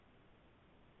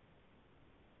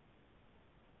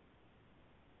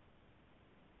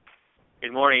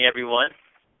Good morning, everyone.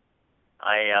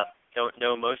 I don't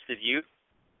know most of you,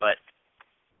 but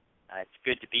it's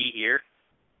good to be here.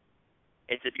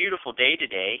 It's a beautiful day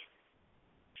today.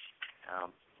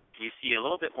 You see a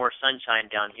little bit more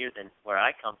sunshine down here than where I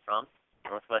come from,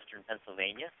 northwestern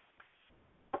Pennsylvania.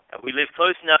 We live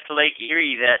close enough to Lake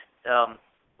Erie that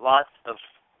lots of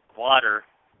water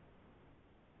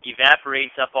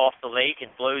evaporates up off the lake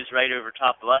and blows right over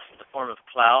top of us in the form of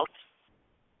clouds.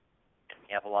 And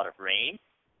we have a lot of rain.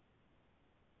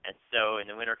 And so in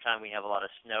the wintertime, we have a lot of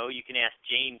snow. You can ask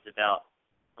James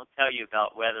I'll tell you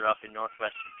about weather up in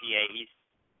northwestern PA.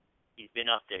 He's been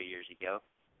up there years ago.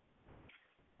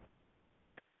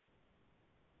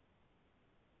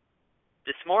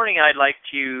 This morning, I'd like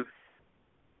to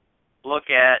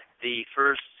look at the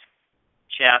first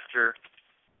chapter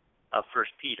of 1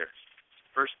 Peter.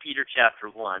 1 Peter chapter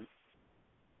 1.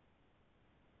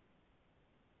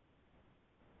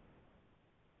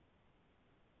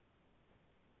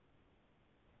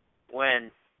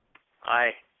 When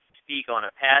I speak on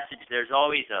a passage, there's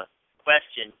always a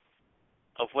question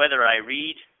of whether I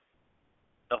read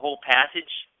the whole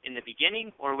passage in the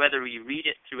beginning or whether we read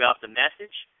it throughout the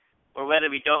message or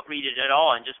whether we don't read it at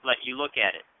all and just let you look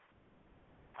at it.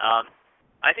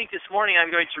 I think this morning I'm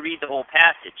going to read the whole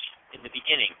passage in the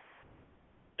beginning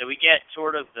so we get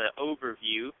sort of the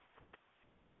overview.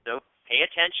 So pay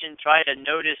attention, try to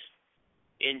notice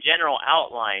in general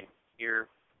outline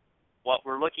here what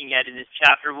we're looking at in this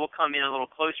chapter. We'll come in a little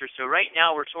closer. So right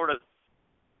now we're sort of,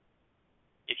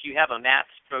 if you have a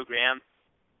maps program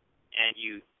and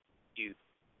you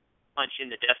punch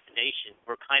in the destination,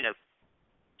 we're kind of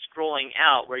scrolling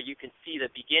out where you can see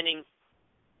the beginning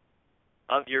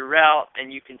of your route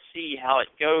and you can see how it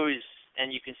goes and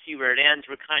you can see where it ends.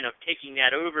 We're kind of taking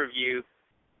that overview,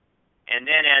 and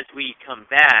then as we come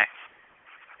back,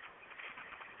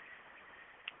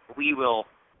 we will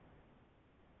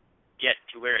get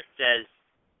to where it says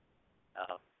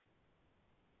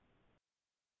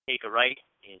take a right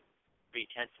in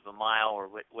 3/10 of a mile or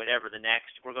whatever the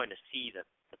next. We're going to see the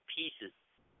pieces.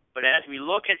 But as we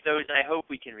look at those, I hope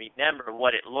we can remember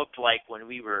what it looked like when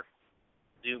we were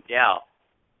zoomed out.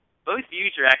 Both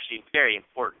views are actually very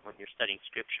important when you're studying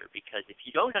Scripture, because if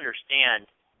you don't understand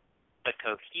the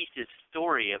cohesive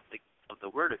story of the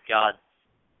Word of God,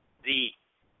 the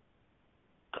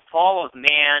fall of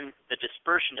man, the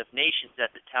dispersion of nations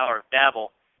at the Tower of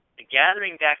Babel, the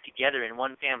gathering back together in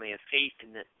one family of faith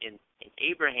in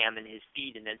Abraham and his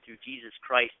seed, and then through Jesus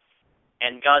Christ,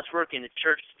 and God's work in the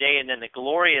church today, and then the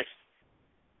glorious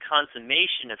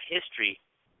consummation of history,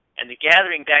 and the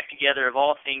gathering back together of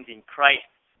all things in Christ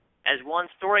as one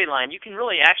storyline, you can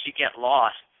really actually get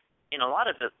lost in a lot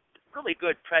of the really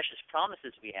good, precious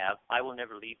promises we have. I will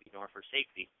never leave you nor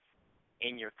forsake thee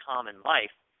in your common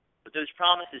life. But those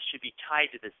promises should be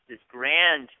tied to this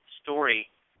grand story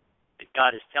that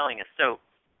God is telling us. So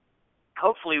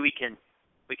hopefully we can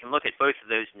look at both of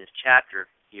those in this chapter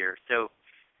here. So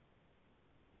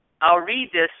I'll read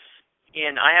this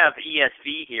I have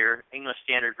ESV here, English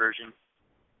Standard Version.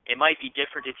 It might be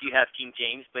different if you have King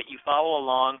James, but you follow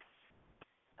along.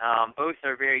 Both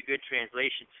are very good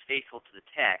translations, faithful to the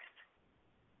text.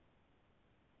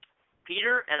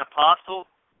 Peter, an apostle,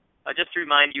 just to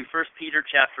remind you, 1 Peter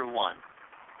chapter 1.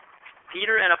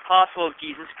 Peter, an apostle of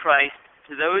Jesus Christ,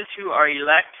 to those who are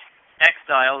elect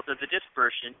exiles of the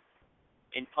dispersion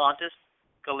in Pontus,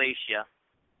 Galatia,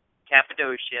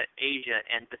 Cappadocia, Asia,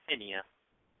 and Bithynia,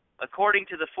 according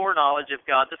to the foreknowledge of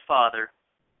God the Father,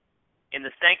 in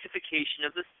the sanctification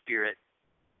of the Spirit,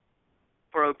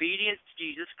 for obedience to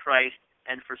Jesus Christ,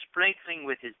 and for sprinkling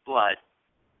with his blood,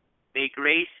 may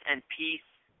grace and peace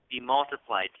be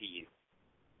multiplied to you.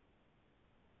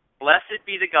 Blessed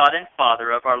be the God and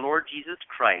Father of our Lord Jesus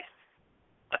Christ.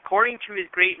 According to his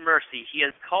great mercy, he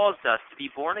has caused us to be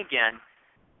born again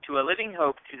to a living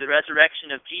hope through the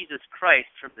resurrection of Jesus Christ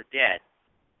from the dead,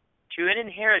 to an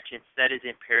inheritance that is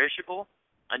imperishable,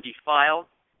 undefiled,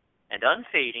 and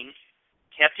unfading,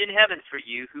 kept in heaven for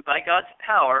you, who by God's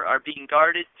power are being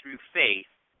guarded through faith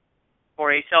for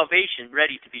a salvation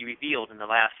ready to be revealed in the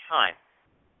last time.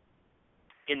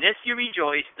 In this you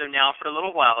rejoice, though now for a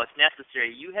little while, if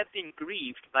necessary, you have been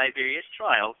grieved by various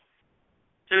trials,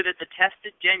 so that the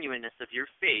tested genuineness of your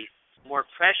faith, more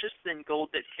precious than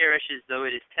gold that perishes though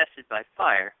it is tested by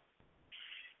fire,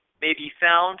 may be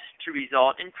found to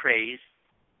result in praise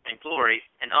and glory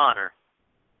and honor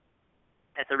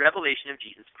at the revelation of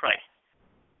Jesus Christ.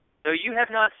 Though you have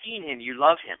not seen him, you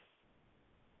love him.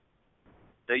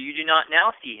 Though you do not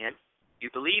now see him, you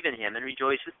believe in him and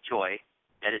rejoice with joy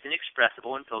that is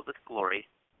inexpressible and filled with glory,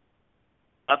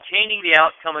 obtaining the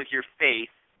outcome of your faith,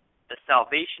 the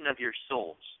salvation of your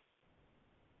souls.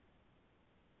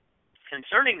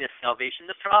 Concerning this salvation,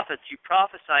 the prophets who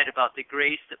prophesied about the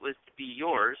grace that was to be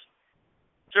yours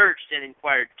searched and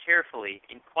inquired carefully,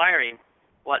 inquiring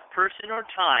what person or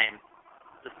time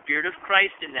the Spirit of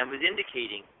Christ in them was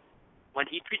indicating when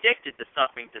he predicted the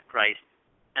sufferings of Christ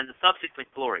and the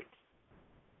subsequent glory.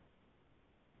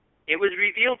 It was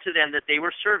revealed to them that they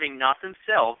were serving not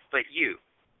themselves, but you,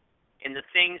 in the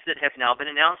things that have now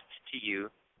been announced to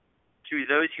you through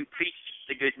those who preached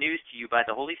the good news to you by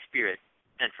the Holy Spirit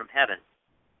and from heaven,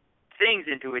 things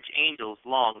into which angels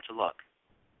long to look.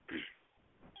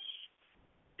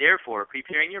 Therefore,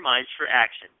 preparing your minds for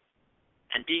action,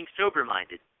 and being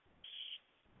sober-minded,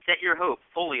 set your hope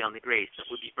fully on the grace that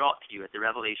will be brought to you at the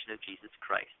revelation of Jesus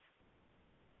Christ.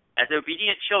 As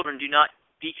obedient children, do not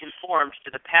be conformed to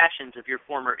the passions of your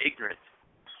former ignorance,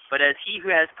 but as he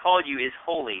who has called you is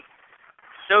holy,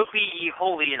 so be ye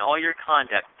holy in all your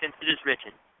conduct, since it is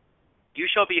written, you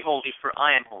shall be holy, for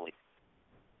I am holy.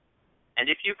 And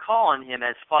if you call on him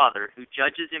as Father, who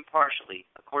judges impartially,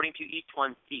 according to each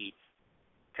one's deeds,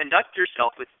 conduct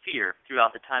yourself with fear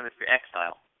throughout the time of your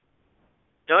exile,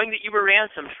 knowing that you were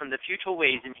ransomed from the futile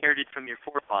ways inherited from your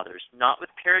forefathers, not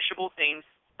with perishable things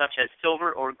such as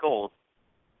silver or gold,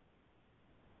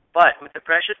 but with the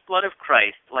precious blood of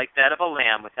Christ, like that of a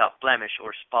lamb without blemish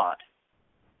or spot.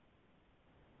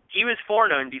 He was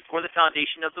foreknown before the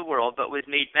foundation of the world, but was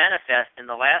made manifest in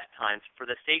the last times for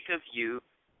the sake of you,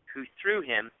 who through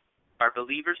him are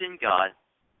believers in God,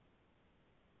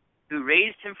 who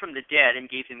raised him from the dead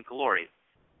and gave him glory,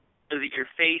 so that your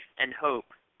faith and hope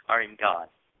are in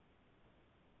God.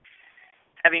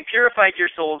 Having purified your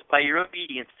souls by your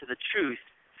obedience to the truth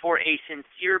for a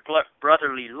sincere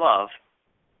brotherly love,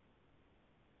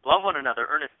 love one another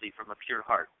earnestly from a pure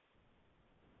heart.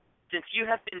 Since you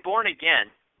have been born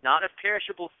again, not of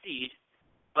perishable seed,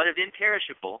 but of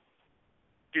imperishable,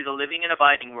 through the living and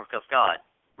abiding Word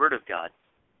of God.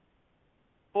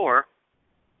 For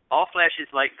all flesh is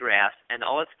like grass, and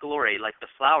all its glory like the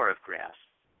flower of grass.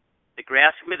 The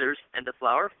grass withers, and the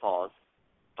flower falls,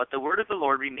 but the word of the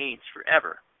Lord remains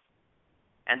forever.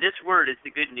 And this word is the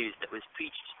good news that was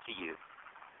preached to you.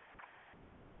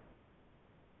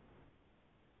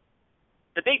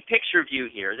 The big picture view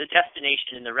here, the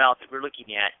destination and the route that we're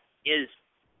looking at, is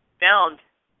found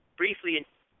briefly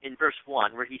in verse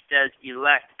 1, where he says,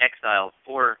 elect exiles,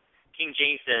 or King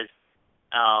James says,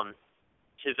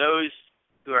 to those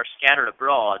who are scattered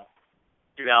abroad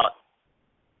throughout,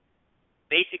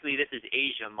 basically this is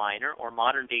Asia Minor, or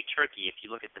modern-day Turkey, if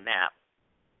you look at the map.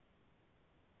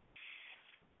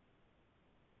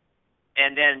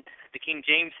 And then the King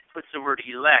James puts the word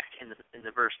elect in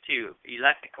the verse 2,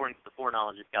 elect according to the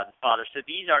foreknowledge of God the Father. So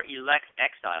these are elect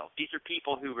exiles. These are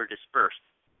people who were dispersed.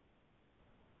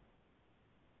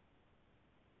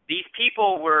 These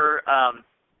people were,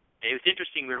 it was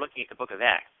interesting, we were looking at the book of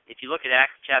Acts. If you look at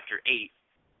Acts chapter 8,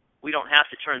 we don't have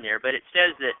to turn there, but it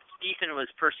says that Stephen was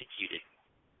persecuted.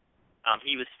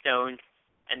 He was stoned,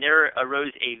 and there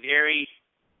arose a very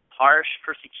harsh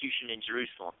persecution in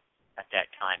Jerusalem at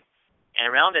that time. And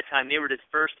around that time, they were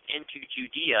dispersed into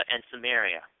Judea and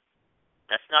Samaria.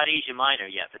 That's not Asia Minor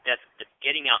yet, but that's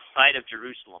getting outside of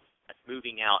Jerusalem. That's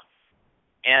moving out.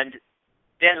 And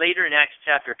then later in Acts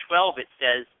chapter 12, it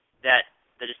says that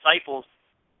the disciples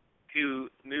who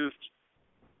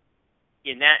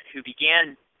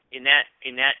began in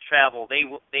that travel,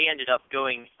 they ended up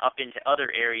going up into other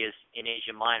areas in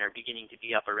Asia Minor, beginning to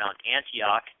be up around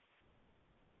Antioch.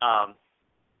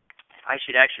 I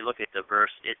should actually look at the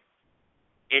verse.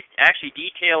 It actually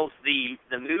details the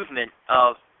movement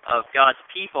of God's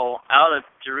people out of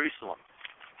Jerusalem.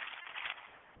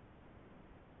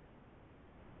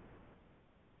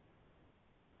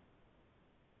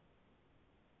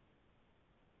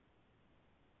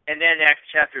 And then Acts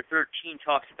chapter 13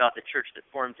 talks about the church that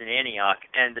forms in Antioch.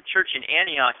 And the church in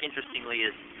Antioch, interestingly,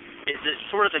 is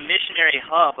sort of the missionary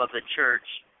hub of the church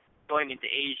going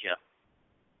into Asia.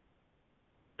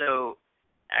 So,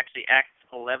 actually, Acts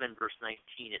 11, verse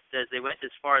 19, it says they went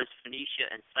as far as Phoenicia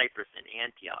and Cyprus and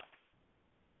Antioch.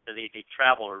 So they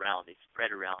travel around, they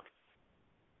spread around.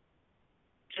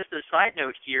 Just a side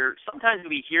note here, sometimes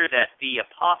we hear that the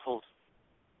apostles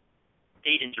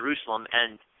stayed in Jerusalem,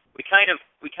 and we kind of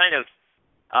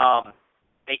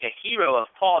make a hero of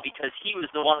Paul because he was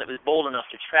the one that was bold enough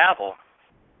to travel,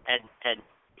 and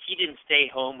he didn't stay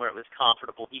home where it was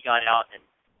comfortable. He got out and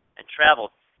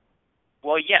traveled.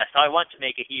 Well, yes, I want to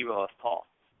make a hero of Paul.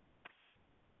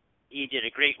 He did a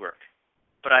great work.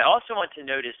 But I also want to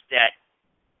notice that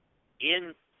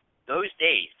in those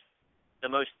days, the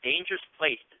most dangerous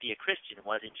place to be a Christian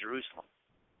was in Jerusalem.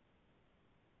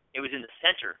 It was in the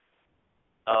center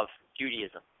of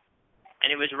Judaism.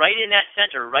 And it was right in that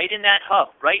center, right in that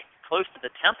hub, right close to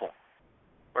the temple,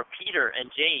 where Peter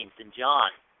and James and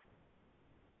John,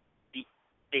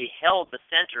 they held the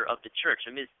center of the church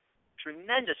amidst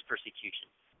tremendous persecution.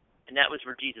 And that was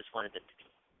where Jesus wanted them to be.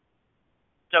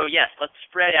 So yes, let's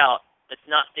spread out. Let's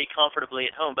not stay comfortably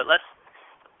at home, but let's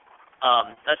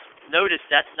notice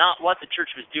that's not what the church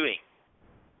was doing.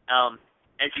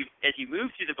 As you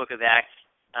move through the book of Acts,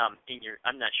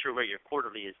 I'm not sure where your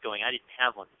quarterly is going. I didn't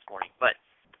have one this morning, but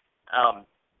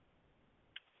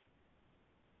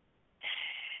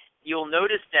you'll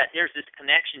notice that there's this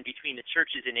connection between the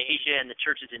churches in Asia and the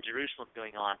churches in Jerusalem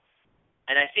going on.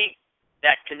 And I think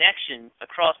that connection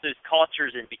across those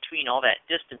cultures and between all that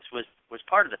distance was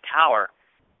part of the power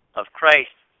of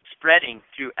Christ spreading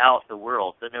throughout the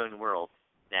world, the known world,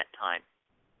 in that time.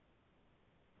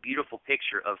 Beautiful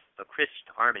picture of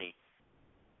Christian harmony.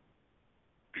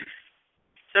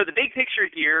 So the big picture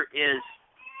here is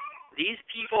these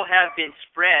people have been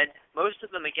spread, most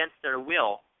of them against their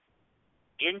will,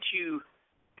 into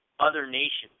other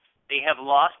nations. They have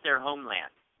lost their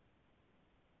homeland.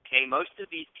 Okay, most of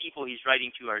these people he's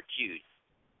writing to are Jews.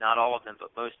 Not all of them,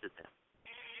 but most of them.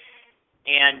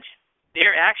 And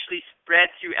they're actually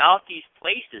spread throughout these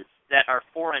places that are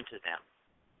foreign to them.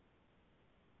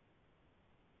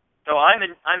 So I'm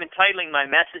entitling my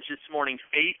message this morning,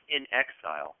 Faith in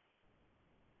Exile.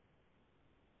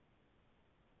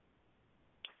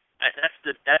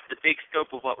 That's the big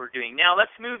scope of what we're doing. Now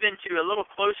let's move into a little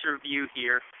closer view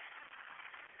here.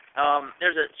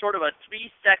 There's a sort of a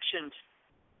three-sectioned.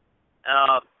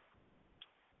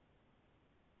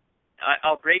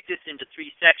 I'll break this into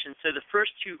three sections. So the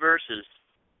first two verses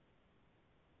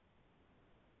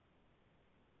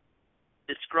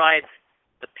describe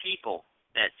the people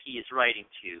that he is writing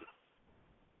to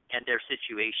and their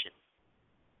situation.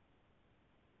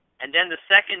 And then the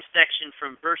second section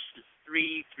from verses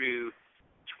 3 through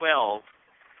 12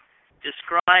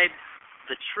 describes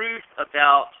the truth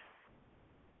about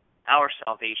our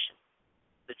salvation,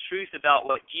 the truth about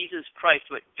what Jesus Christ,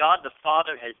 what God the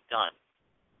Father has done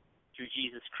through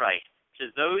Jesus Christ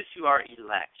to those who are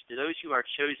elect, to those who are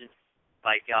chosen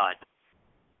by God.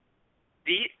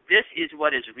 This is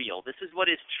what is real. This is what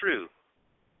is true.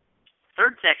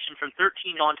 Third section from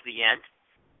 13 on to the end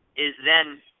is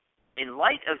then, in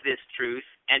light of this truth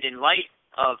and in light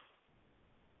of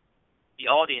the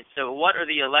audience, so what are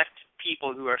the elect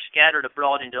people who are scattered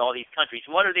abroad into all these countries,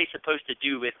 what are they supposed to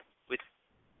do with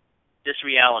this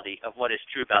reality of what is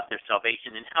true about their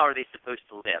salvation, and how are they supposed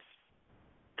to live?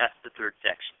 That's the third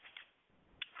section.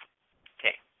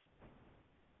 Okay.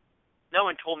 No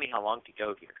one told me how long to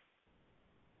go here.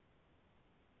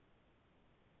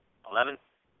 11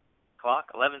 o'clock?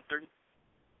 11:30?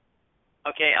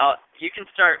 Okay, you can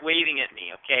start waving at me,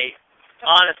 okay?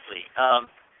 Honestly,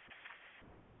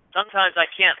 sometimes I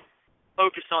can't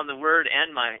focus on the word and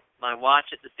my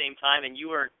watch at the same time, and you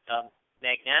weren't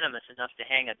magnanimous enough to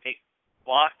hang a big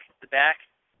block at the back.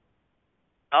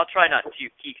 I'll try not to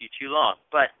keep you too long,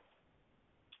 but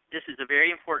this is a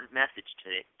very important message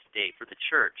today for the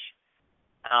church.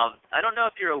 I don't know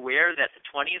if you're aware that the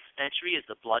 20th century is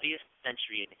the bloodiest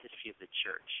century in the history of the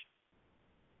church.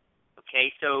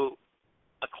 Okay, so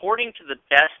according to the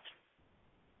best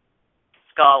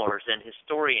scholars and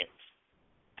historians,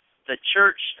 the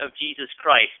Church of Jesus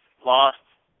Christ lost,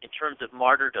 in terms of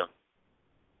martyrdom,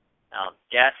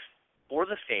 death for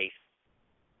the faith,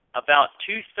 about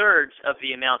 2/3 of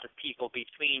the amount of people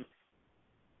between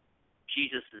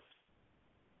Jesus'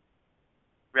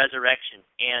 resurrection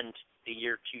and the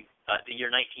year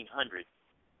 1900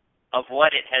 of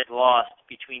what it had lost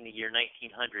between the year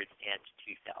 1900 and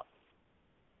 2000.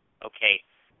 Okay.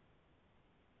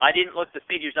 I didn't look the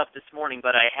figures up this morning,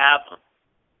 but I have them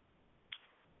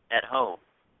at home.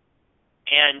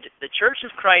 And the Church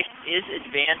of Christ is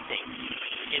advancing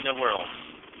in the world.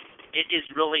 It is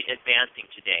really advancing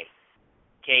today.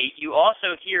 Okay, you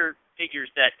also hear figures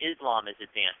that Islam is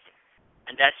advancing,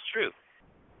 and that's true.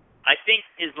 I think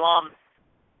Islam,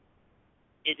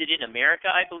 is it in America,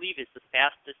 I believe, is the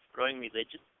fastest growing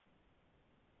religion.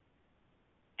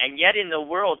 And yet in the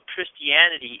world,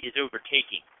 Christianity is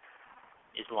overtaking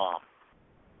Islam.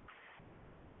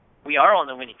 We are on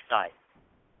the winning side.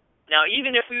 Now,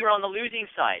 even if we were on the losing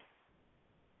side,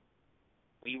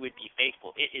 we would be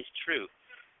faithful. It is true.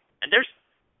 And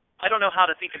I don't know how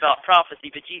to think about prophecy,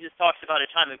 but Jesus talks about a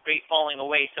time of great falling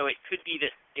away, so it could be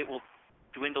that it will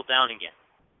dwindle down again.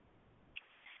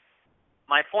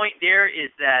 My point there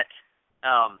is that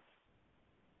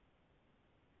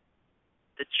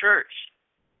the church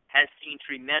has seen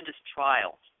tremendous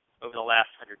trials over the last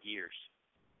 100 years.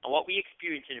 And what we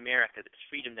experience in America, this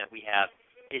freedom that we have,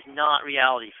 is not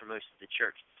reality for most of the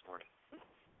church this morning,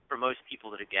 for most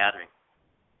people that are gathering.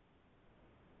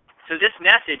 So this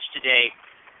message today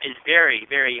is very,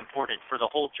 very important for the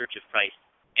whole Church of Christ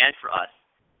and for us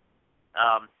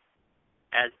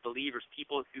as believers,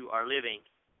 people who are living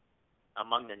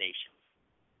among the nations.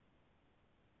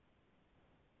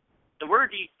 The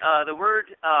word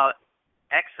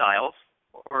exiles,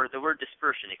 or the word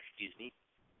dispersion,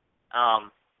 I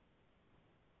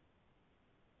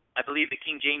believe the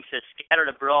King James says scattered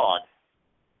abroad.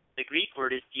 The Greek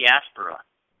word is diaspora.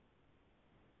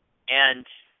 And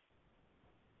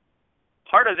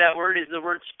part of that word is the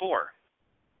word spore,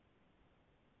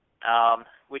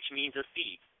 which means a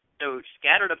seed. So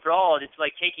scattered abroad, it's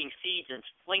like taking seeds and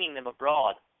flinging them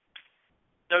abroad.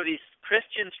 So these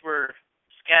Christians were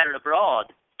scattered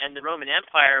abroad, and the Roman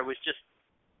Empire was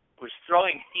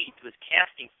throwing seeds, was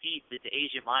casting seeds into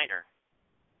Asia Minor.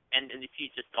 And the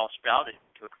seeds just all sprouted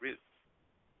and took root.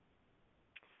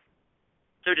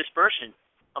 So dispersion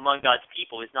among God's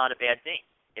people is not a bad thing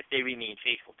if they remain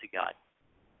faithful to God.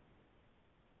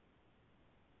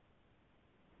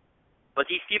 But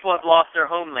these people have lost their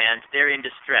homeland. They're in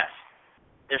distress.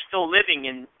 They're still living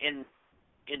in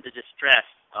the distress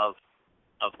of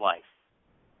life.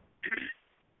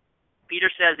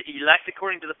 Peter says, elect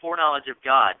according to the foreknowledge of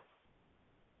God.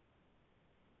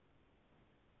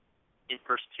 In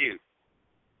verse 2.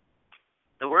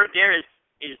 The word there is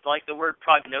like the word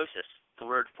prognosis. The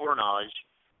word foreknowledge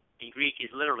in Greek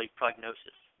is literally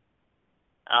prognosis.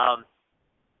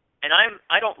 And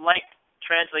I don't like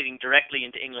translating directly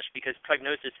into English because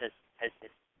prognosis has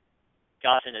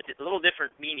gotten a little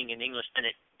different meaning in English than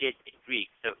it did in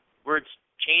Greek. So words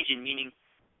change in meaning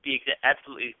to be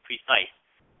absolutely precise.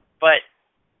 But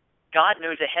God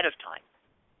knows ahead of time.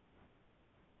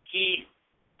 He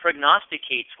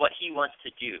prognosticates what he wants to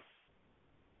do.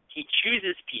 He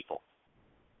chooses people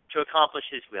to accomplish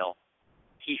his will.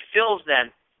 He fills them.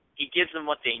 He gives them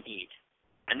what they need.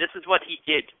 And this is what he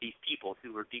did to these people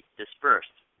who were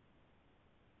dispersed.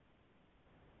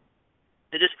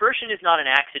 The dispersion is not an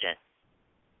accident.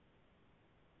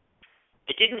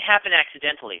 It didn't happen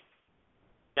accidentally.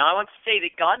 Now, I want to say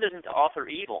that God doesn't author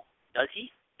evil, does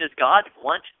he? Does God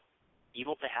want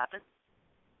evil to happen?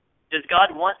 Does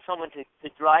God want someone to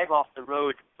drive off the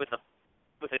road with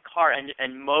a car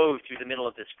and mow through the middle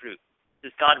of this group?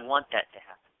 Does God want that to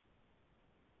happen?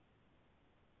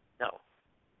 No.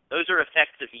 Those are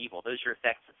effects of evil. Those are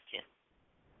effects of sin.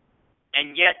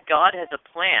 And yet God has a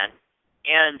plan,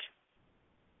 and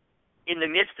in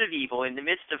the midst of evil, in the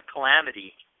midst of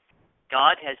calamity,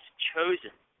 God has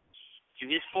chosen,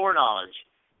 through his foreknowledge,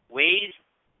 ways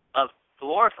of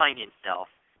glorifying himself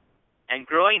and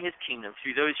growing his kingdom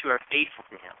through those who are faithful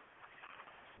to him.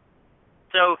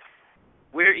 So,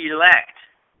 we're elect.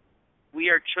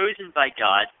 We are chosen by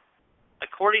God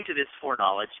according to this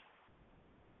foreknowledge.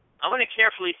 I want to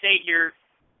carefully say here,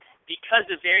 because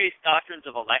of various doctrines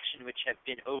of election which have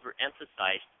been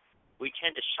overemphasized, we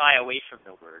tend to shy away from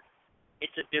the word.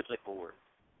 It's a biblical word.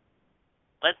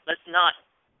 Let's not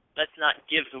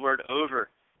give the word over.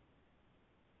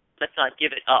 Let's not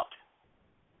give it up.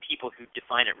 People who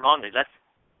define it wrongly. Let's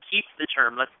keep the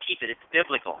term. Let's keep it. It's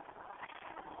biblical.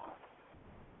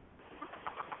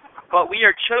 But we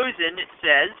are chosen, it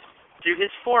says, through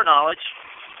his foreknowledge,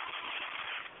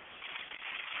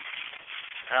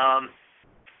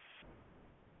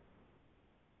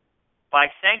 by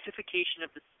sanctification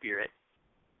of the Spirit,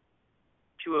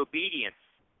 to obedience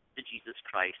to Jesus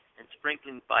Christ and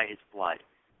sprinkling by his blood.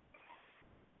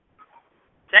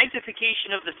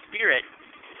 Sanctification of the Spirit,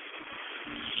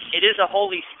 it is a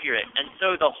Holy Spirit, and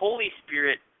so the Holy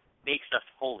Spirit makes us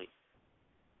holy.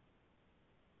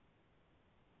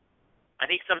 I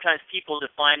think sometimes people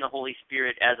define the Holy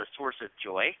Spirit as a source of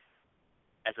joy,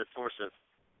 as a source of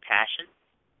passion,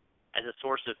 as a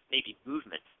source of maybe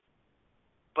movement.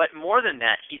 But more than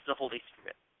that, he's the Holy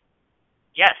Spirit.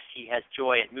 Yes, he has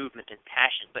joy and movement and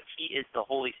passion, but he is the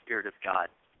Holy Spirit of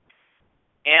God.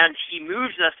 And he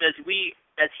moves us as he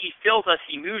fills us,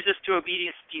 he moves us to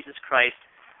obedience to Jesus Christ.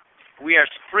 We are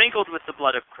sprinkled with the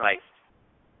blood of Christ.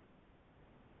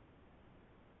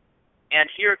 And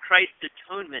here Christ's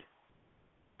atonement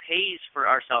pays for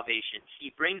our salvation.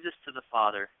 He brings us to the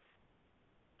Father.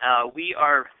 We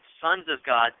are sons of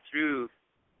God through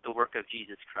the work of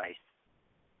Jesus Christ.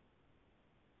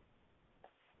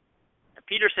 And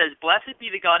Peter says, "Blessed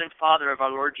be the God and Father of our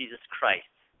Lord Jesus Christ."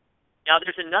 Now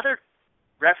there's another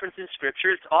reference in Scripture.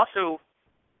 It's also,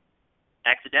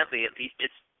 accidentally at least,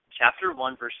 it's chapter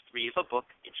 1, verse 3 of a book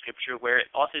in Scripture where it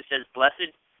also says,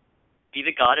 "Blessed be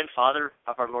the God and Father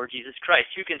of our Lord Jesus Christ.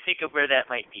 Who can think of where that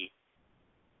might be?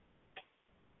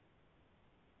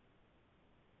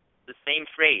 The same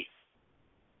phrase.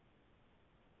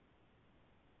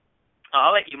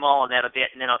 I'll let you mull on that a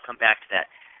bit, and then I'll come back to that.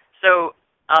 So,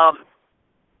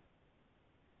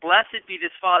 blessed be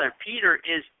this Father. Peter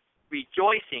is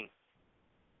rejoicing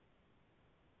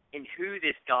in who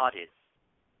this God is.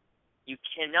 You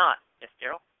cannot, yes,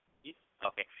 Daryl?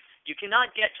 Okay. You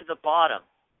cannot get to the bottom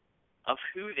of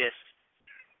who this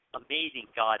amazing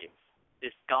God is.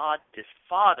 This God, this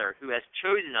Father who has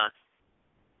chosen us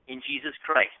in Jesus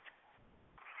Christ.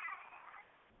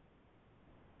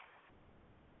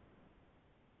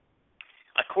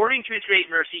 According to his great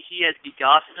mercy, he has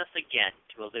begotten us again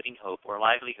to a living hope, or a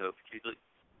lively hope, through the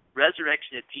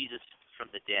resurrection of Jesus from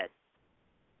the dead.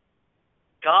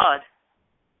 God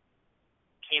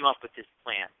came up with this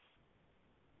plan.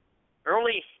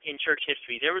 Early in church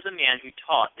history, there was a man who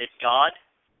taught that God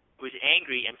was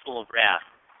angry and full of wrath,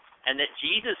 and that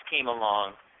Jesus came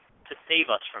along to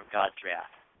save us from God's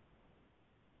wrath.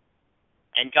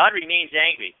 And God remains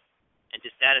angry and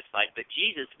dissatisfied, but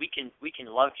Jesus, we can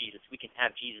love Jesus, we can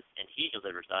have Jesus, and he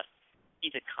delivers us.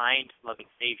 He's a kind, loving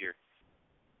Savior.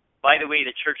 By the way,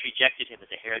 the church rejected him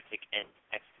as a heretic and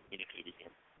excommunicated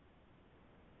him.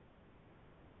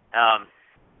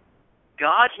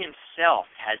 God himself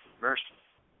has mercy.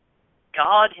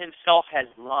 God himself has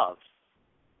love.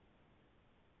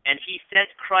 And he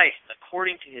sent Christ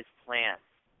according to his plan.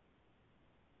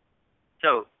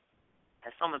 So,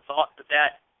 has someone thought of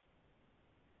that?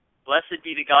 Blessed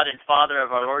be the God and Father of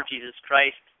our Lord Jesus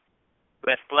Christ, who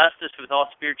hath blessed us with all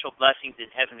spiritual blessings in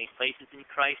heavenly places in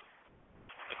Christ,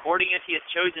 according as he hath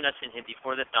chosen us in him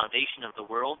before the foundation of the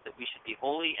world, that we should be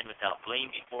holy and without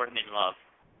blame before him in love,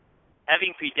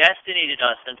 having predestinated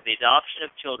us unto the adoption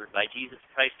of children by Jesus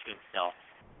Christ to himself,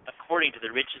 according to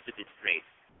the riches of his grace.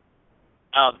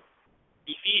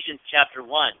 Ephesians chapter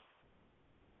 1.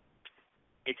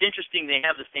 It's interesting they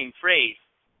have the same phrase,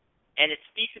 and it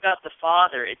speaks about the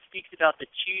Father, it speaks about the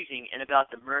choosing and about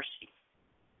the mercy.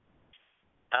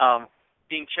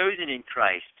 Being chosen in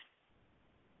Christ.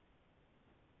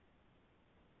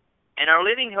 And our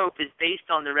living hope is based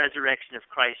on the resurrection of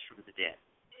Christ from the dead.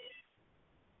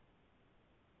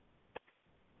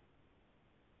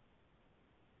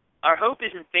 Our hope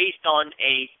isn't based on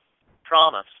a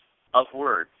promise of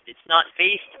words. It's not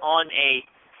based on a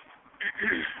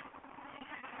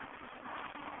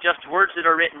just words that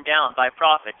are written down by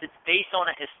prophets. It's based on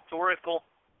a historical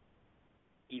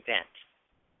event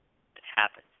that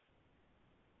happened.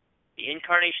 The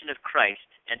incarnation of Christ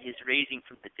and his raising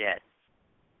from the dead.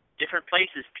 Different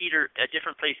place Peter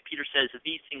says of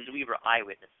these things we were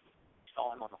eyewitnesses. We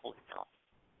saw him on the Holy Mount.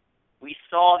 We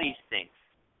saw these things.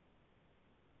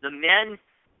 The men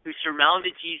who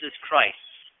surrounded Jesus Christ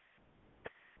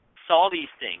saw these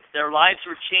things. Their lives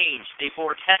were changed. They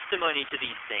bore testimony to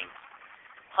these things.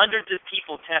 Hundreds of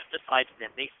people testified to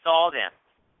them. They saw them.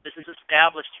 This is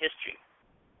established history.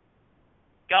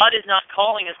 God is not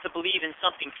calling us to believe in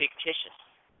something fictitious.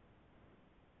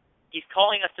 He's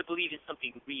calling us to believe in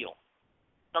something real,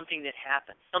 something that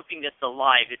happened, something that's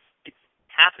alive. It's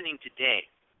happening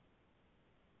today.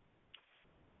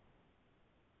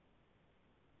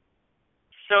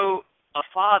 So, a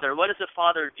father, what does a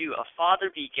father do? A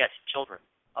father begets children.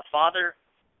 A father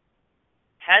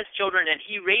has children, and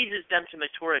he raises them to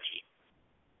maturity.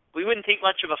 We wouldn't think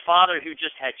much of a father who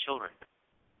just had children,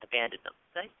 abandoned them.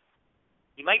 Right?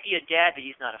 He might be a dad, but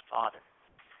he's not a father.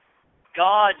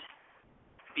 God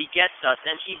begets us,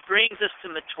 and he brings us to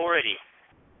maturity.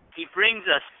 He brings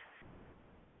us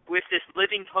with this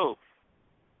living hope.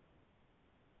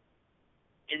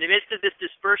 In the midst of this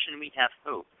dispersion, we have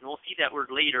hope. And we'll see that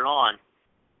word later on.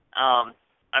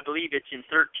 I believe it's in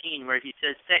 13 where he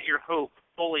says, set your hope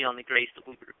fully on the grace that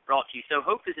will be brought to you. So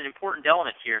hope is an important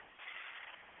element here.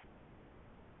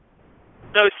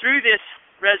 So through this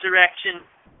resurrection,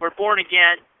 we're born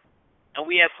again, and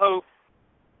we have hope.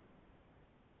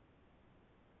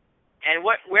 And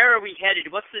where are we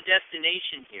headed? What's the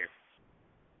destination here?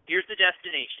 Here's the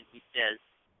destination, he says,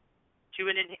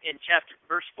 in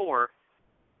verse 4,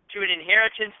 to an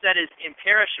inheritance that is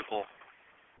imperishable,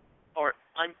 or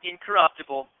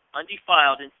incorruptible,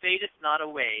 undefiled, and fadeth not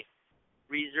away,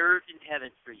 reserved in heaven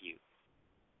for you.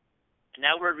 And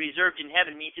that word reserved in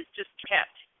heaven means it's just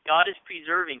kept. God is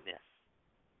preserving this.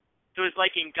 So it's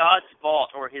like in God's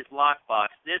vault or his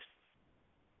lockbox. This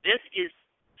is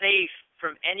safe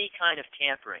from any kind of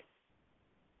tampering.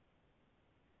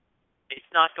 It's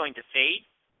not going to fade.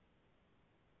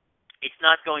 It's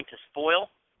not going to spoil.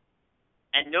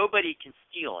 And nobody can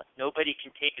steal it. Nobody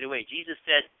can take it away. Jesus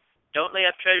said, Don't lay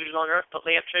up treasures on earth, but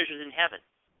lay up treasures in heaven.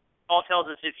 Paul tells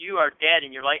us if you are dead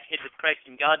and your life hid with Christ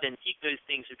in God, then seek those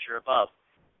things which are above.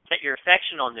 Set your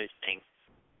affection on those things.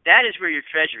 That is where your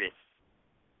treasure is.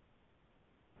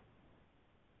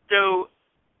 So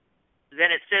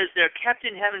then it says they're kept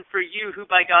in heaven for you, who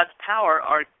by God's power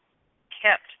are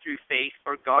kept through faith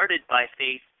or guarded by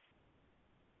faith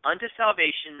unto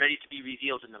salvation, ready to be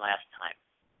revealed in the last time.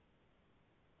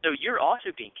 So you're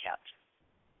also being kept.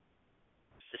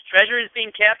 This treasure is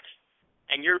being kept,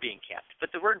 and you're being kept.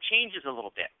 But the word changes a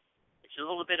little bit. It's a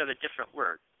little bit of a different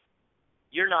word.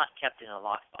 You're not kept in a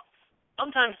lockbox.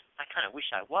 Sometimes I kind of wish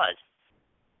I was.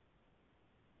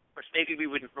 Of course, maybe we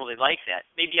wouldn't really like that.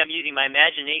 Maybe I'm using my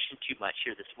imagination too much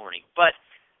here this morning. But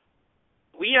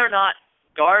we are not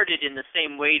guarded in the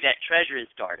same way that treasure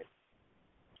is guarded.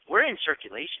 We're in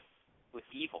circulation with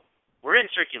evil. We're in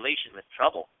circulation with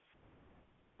trouble.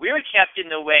 We're kept in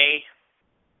the way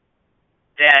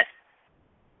that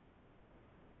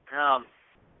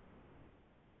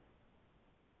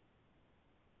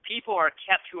people are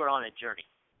kept who are on a journey.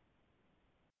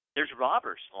 There's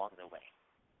robbers along the way.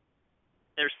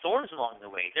 There's thorns along the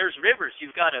way. There's rivers.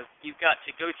 You've got to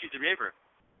go through the river.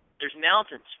 There's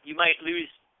mountains. You might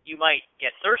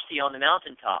get thirsty on the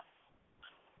mountaintop.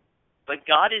 But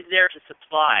God is there to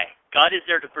supply. God is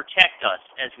there to protect us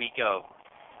as we go.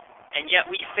 And yet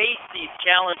we face these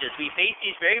challenges. We face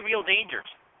these very real dangers.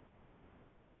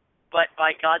 But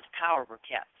by God's power, we're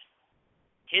kept.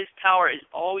 His power is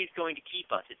always going to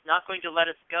keep us. It's not going to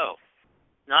let us go.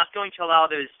 It's not going to allow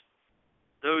those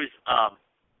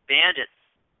bandits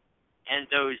and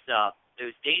those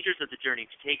dangers of the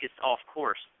journey to take us off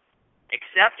course.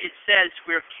 Except it says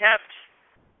we're kept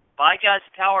by God's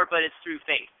power, but it's through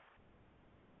faith.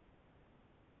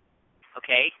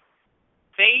 Okay?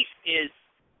 Faith is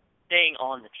staying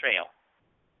on the trail.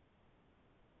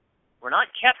 We're not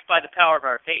kept by the power of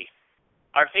our faith.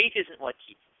 Our faith isn't what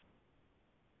keeps us.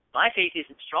 My faith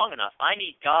isn't strong enough. I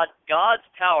need God. God's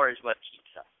power is what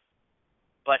keeps us.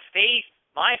 But faith,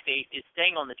 my faith, is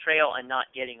staying on the trail and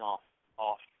not getting off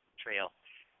the trail.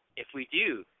 If we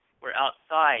do, we're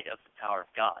outside of the power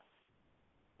of God.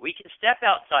 We can step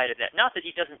outside of that. Not that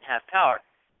he doesn't have power,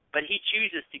 but he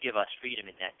chooses to give us freedom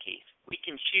in that case. We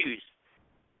can choose,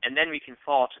 and then we can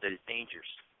fall to those dangers.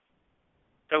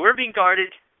 So we're being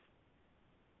guarded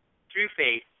through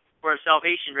faith for a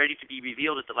salvation ready to be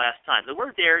revealed at the last time. The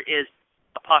word there is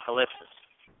apocalypsis,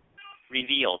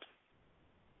 revealed.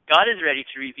 God is ready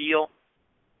to reveal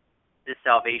this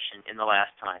salvation in the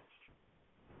last time.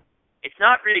 It's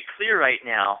not really clear right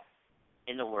now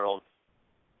in the world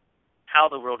how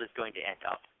the world is going to end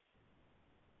up.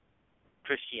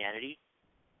 Christianity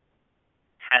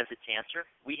has its answer.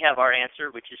 We have our answer,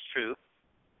 which is true.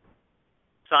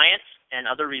 Science and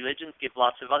other religions give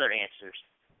lots of other answers.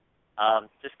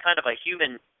 Just kind of a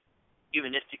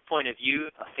humanistic point of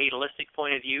view, a fatalistic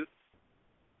point of view,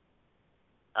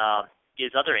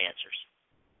 gives other answers.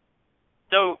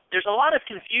 So there's a lot of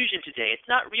confusion today. It's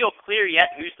not real clear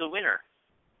yet who's the winner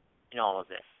in all of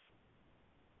this.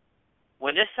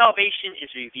 When this salvation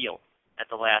is revealed at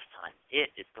the last time,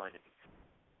 it is going to be.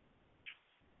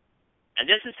 And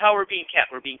this is how we're being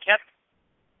kept. We're being kept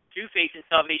through faith and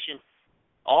salvation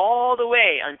all the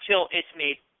way until it's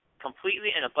made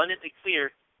completely and abundantly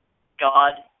clear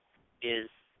God is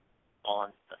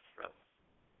on the throne.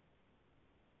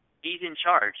 He's in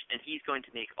charge, and he's going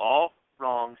to make all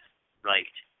wrongs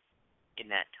right in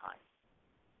that time.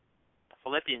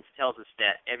 Philippians tells us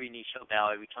that every knee shall bow,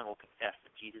 every tongue will confess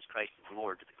that Jesus Christ is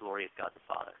Lord, to the glory of God the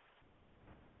Father.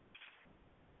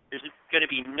 There's going to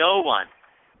be no one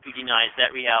who denies that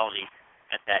reality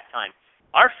at that time.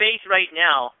 Our faith right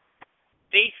now,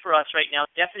 faith for us right now,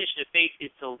 definition of faith is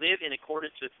to live in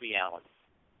accordance with reality.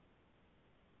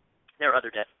 There are other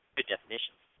good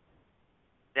definitions.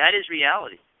 That is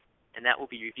reality, and that will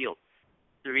be revealed.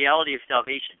 The reality of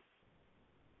salvation.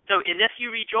 So in this you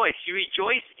rejoice. You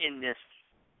rejoice in this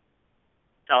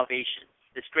salvation,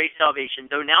 this great salvation,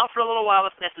 though now for a little while,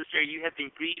 if necessary, you have been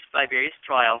grieved by various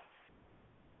trials,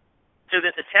 so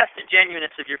that the test and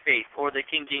genuineness of your faith, or the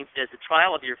King James says, the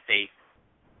trial of your faith,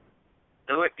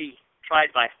 though it be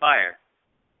tried by fire,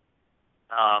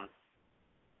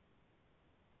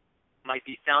 might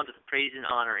be found to the praise and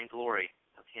honor and glory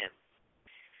of him.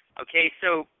 Okay,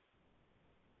 so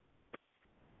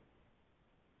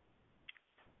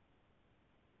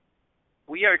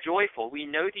we are joyful. We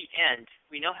know the end.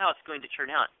 We know how it's going to turn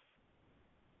out.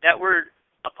 That word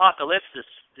apocalypsis,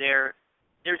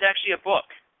 there's actually a book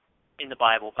in the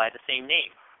Bible by the same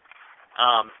name.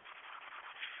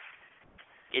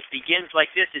 It begins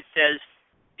like this. It says,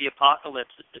 the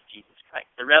apocalypse of Jesus Right.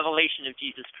 The revelation of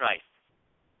Jesus Christ.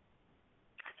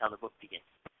 That's how the book begins.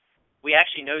 We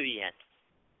actually know the end.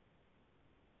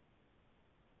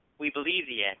 We believe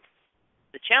the end.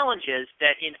 The challenge is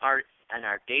that in our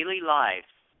daily lives,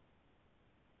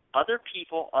 other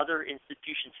people, other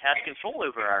institutions have control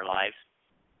over our lives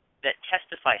that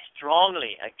testify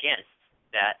strongly against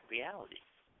that reality.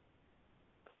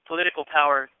 Political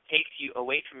power takes you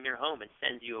away from your home and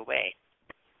sends you away.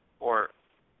 Or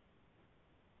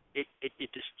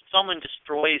someone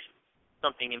destroys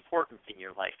something important in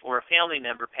your life, or a family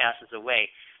member passes away.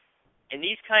 In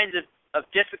these kinds of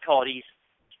difficulties,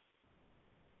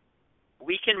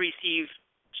 we can receive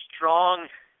strong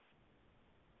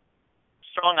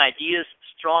ideas,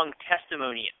 strong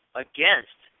testimony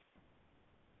against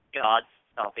God's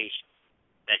salvation,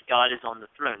 that God is on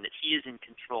the throne, that He is in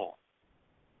control.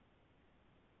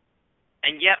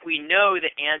 And yet we know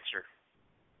the answer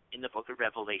in the book of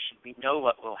Revelation. We know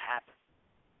what will happen.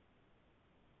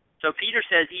 So Peter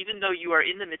says, even though you are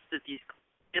in the midst of these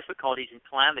difficulties and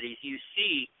calamities, you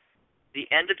see the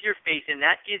end of your faith, and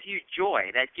that gives you joy.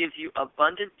 That gives you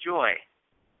abundant joy.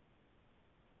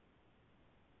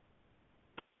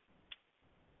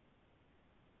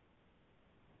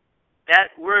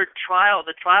 That word trial,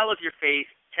 the trial of your faith,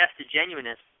 test of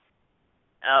genuineness,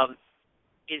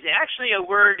 is actually a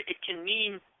word. It can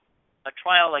mean a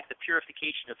trial like the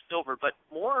purification of silver, but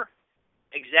more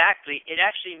exactly, it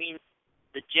actually means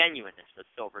the genuineness of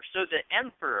silver. So the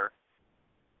emperor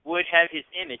would have his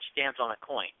image stamped on a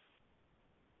coin.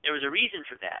 There was a reason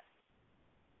for that.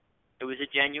 It was a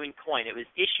genuine coin. It was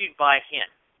issued by him.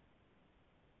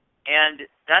 And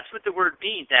that's what the word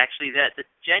means, actually, that the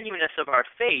genuineness of our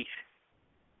faith,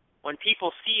 when people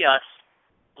see us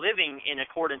living in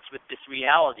accordance with this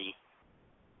reality,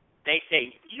 they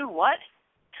say, you know what?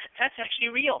 That's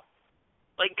actually real.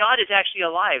 Like, God is actually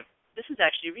alive. This is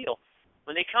actually real.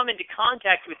 When they come into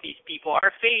contact with these people,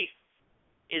 our faith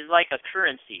is like a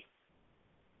currency.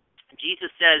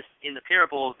 Jesus says in the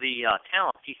parable of the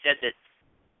talents, he said that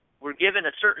we're given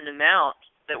a certain amount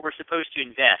that we're supposed to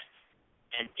invest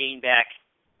and gain back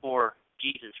for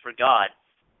Jesus, for God.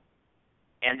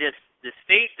 And this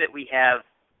faith that we have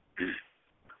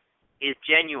is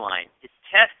genuine. It's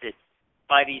tested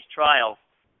by these trials.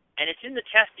 And it's in the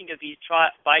testing of these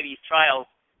by these trials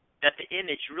that the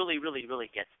image really, really, really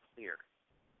gets clear.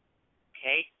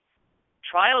 Okay?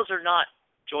 Trials are not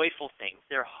joyful things.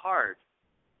 They're hard.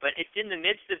 But it's in the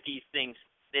midst of these things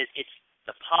that it's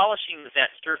the polishing of that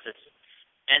surface.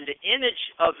 And the image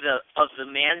of the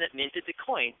man that minted the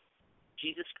coin,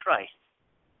 Jesus Christ,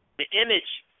 the image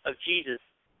of Jesus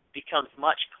becomes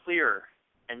much clearer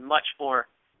and much more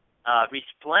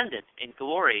resplendent in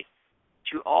glory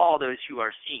to all those who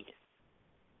are seeing it.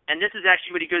 And this is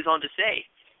actually what he goes on to say.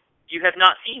 You have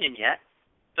not seen him yet,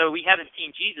 so we haven't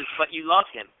seen Jesus, but you love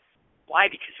him. Why?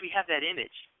 Because we have that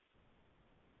image.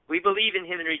 We believe in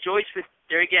him and rejoice with,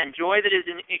 there again, joy that is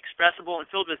inexpressible and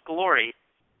filled with glory.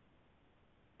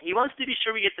 He wants to be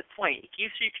sure we get the point. He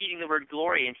keeps repeating the word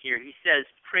glory in here. He says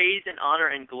praise and honor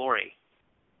and glory.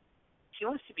 He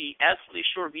wants to be absolutely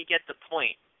sure we get the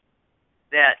point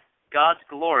that God's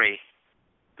glory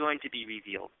is going to be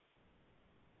revealed.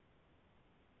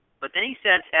 But then he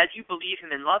says, as you believe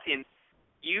him and love him,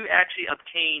 you actually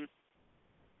obtain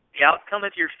the outcome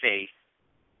of your faith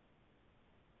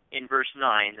in verse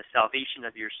 9, the salvation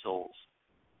of your souls.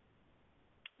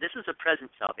 This is a present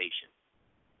salvation.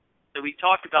 So we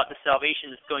talked about the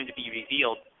salvation that's going to be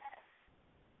revealed.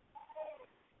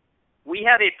 We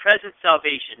have a present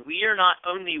salvation. We are not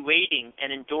only waiting and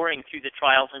enduring through the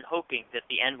trials and hoping that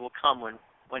the end will come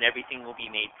when everything will be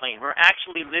made plain. We're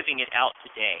actually living it out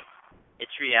today.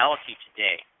 It's reality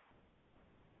today.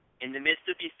 In the midst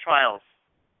of these trials,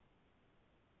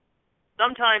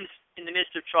 sometimes in the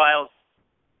midst of trials,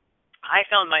 I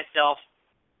found myself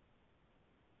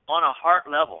on a heart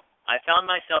level. I found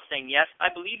myself saying, yes,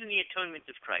 I believe in the atonement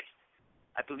of Christ.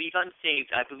 I believe I'm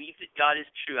saved. I believe that God is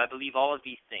true. I believe all of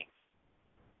these things.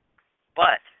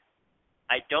 But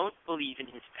I don't believe in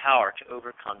his power to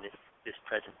overcome this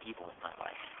present evil in my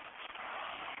life.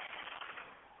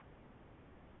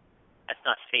 That's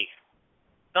not faith.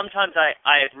 Sometimes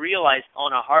I have realized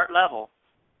on a heart level,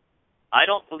 I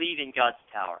don't believe in God's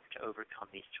power to overcome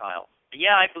these trials.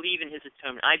 Yeah, I believe in his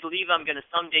atonement. I believe I'm going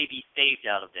to someday be saved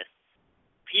out of this.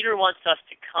 Peter wants us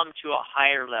to come to a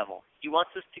higher level. He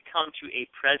wants us to come to a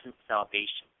present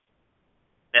salvation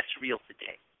that's real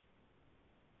today.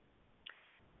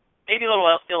 Maybe a little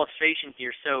illustration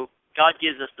here. So God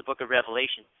gives us the book of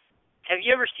Revelation. Have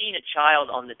you ever seen a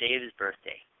child on the day of his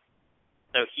birthday?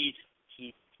 So he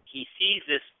sees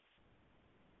this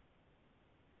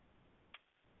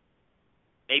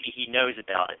maybe he knows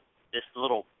about it, this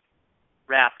little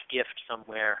wrapped gift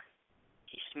somewhere.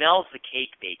 He smells the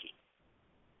cake baking.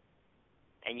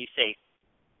 And you say,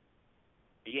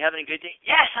 are you having a good day?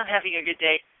 Yes, I'm having a good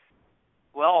day.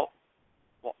 Well,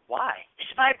 why?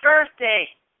 It's my birthday.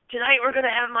 Tonight we're going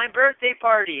to have my birthday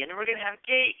party, and we're going to have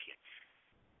cake.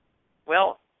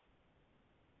 Well,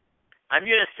 I'm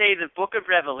going to say the book of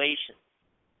Revelation,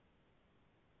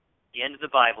 the end of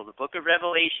the Bible, the book of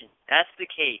Revelation, that's the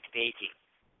cake baking.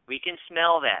 We can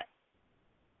smell that.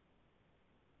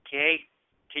 Okay?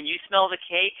 Can you smell the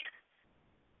cake?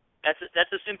 That's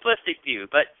a simplistic view,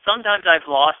 but sometimes I've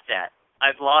lost that.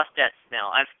 I've lost that smell.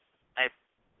 I've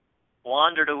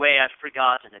wandered away. I've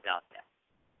forgotten about that.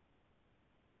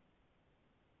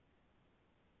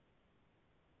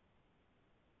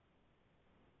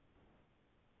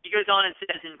 He goes on and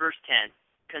says in verse 10,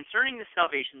 concerning the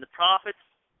salvation, the prophets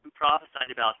who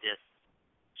prophesied about this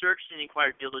searched and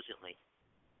inquired diligently.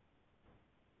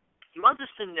 He wants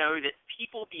us to know that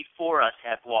people before us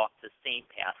have walked the same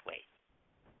pathway.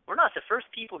 We're not the first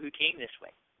people who came this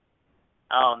way.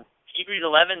 Hebrews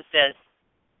 11 says,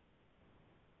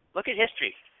 look at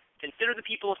history. Consider the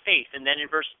people of faith. And then in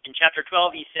chapter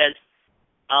 12 he says,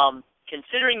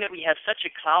 considering that we have such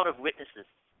a cloud of witnesses,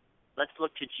 let's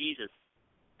look to Jesus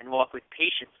and walk with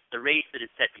patience the race that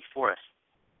is set before us.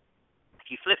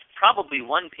 If you flip probably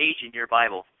one page in your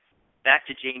Bible, back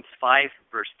to James 5,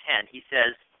 verse 10, he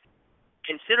says,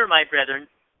 consider, my brethren,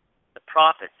 the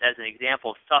prophets as an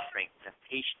example of suffering and of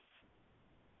patience.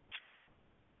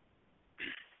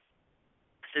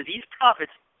 So these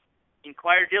prophets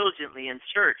inquired diligently and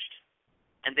searched,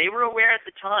 and they were aware at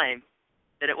the time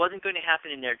that it wasn't going to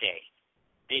happen in their day.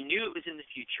 They knew it was in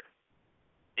the future.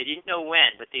 They didn't know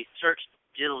when, but they searched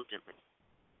diligently.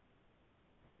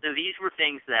 So these were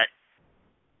things that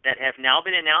have now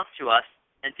been announced to us,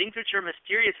 and things which are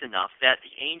mysterious enough that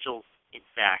the angels, in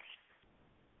fact,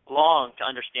 long to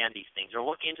understand these things or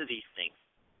look into these things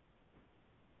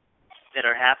that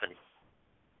are happening.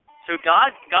 So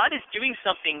God is doing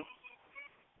something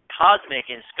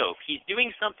cosmic in scope. He's doing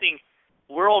something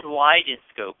worldwide in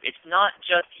scope. It's not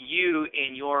just you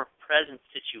in your present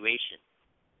situation.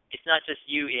 It's not just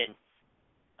you in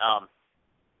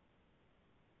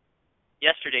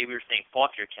yesterday we were saying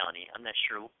Fauquier County. I'm not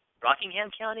sure. Rockingham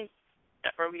County? Is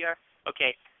that where we are?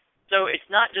 Okay. So it's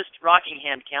not just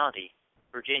Rockingham County,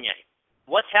 Virginia.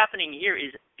 What's happening here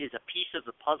is a piece of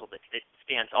the puzzle that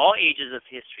spans all ages of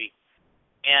history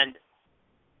and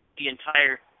the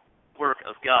entire work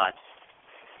of God.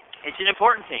 It's an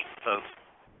important thing, folks,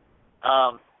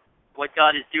 what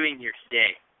God is doing here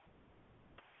today.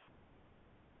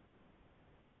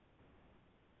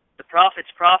 The prophets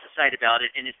prophesied about it,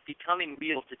 and it's becoming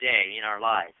real today in our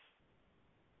lives.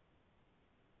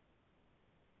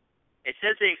 It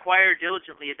says they inquire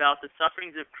diligently about the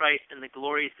sufferings of Christ and the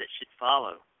glories that should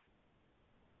follow.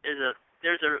 There's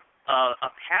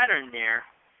a pattern there,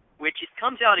 which it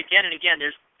comes out again and again.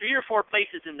 There's 3 or 4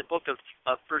 places in the book of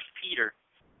 1 Peter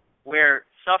where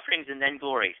sufferings and then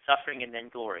glory, suffering and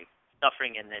then glory,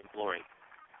 suffering and then glory.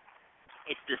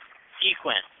 It's this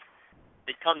sequence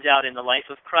that comes out in the life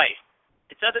of Christ.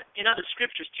 It's in other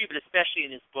scriptures too, but especially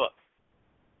in his book.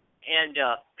 And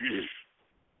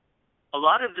a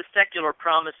lot of the secular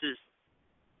promises,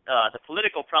 the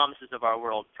political promises of our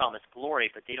world promise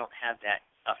glory, but they don't have that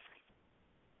suffering.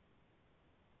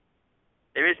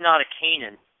 There is not a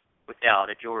Canaan without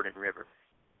a Jordan River.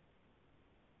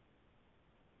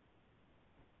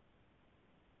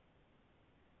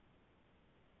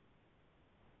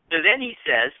 So then he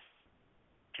says,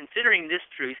 considering this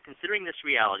truth, considering this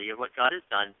reality of what God has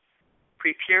done,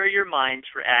 prepare your minds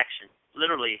for action.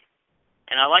 Literally,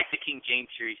 and I like the King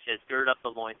James here, he says, gird up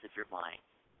the loins of your mind.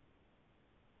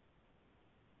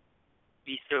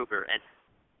 Be sober and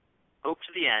hope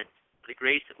to the end for the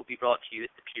grace that will be brought to you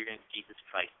at the appearing of Jesus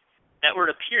Christ. That word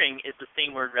appearing is the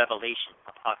same word revelation,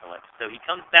 apocalypse. So he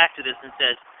comes back to this and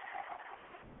says,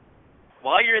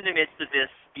 while you're in the midst of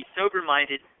this, be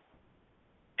sober-minded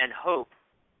and hope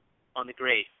on the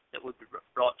grace that will be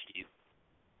brought to you.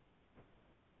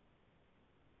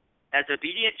 As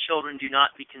obedient children, do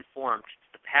not be conformed to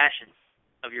the passions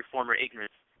of your former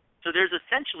ignorance. So there's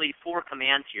essentially 4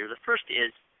 commands here. The first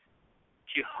is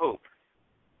to hope.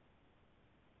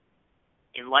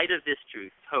 In light of this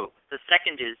truth, hope. The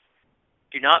second is,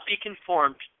 do not be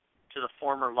conformed to the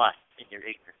former lusts in your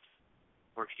ignorance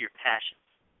or to your passions,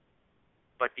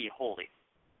 but be holy.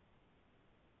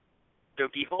 So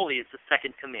be holy is the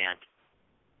second command.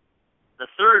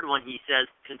 The third one, he says,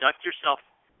 conduct yourself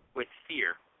with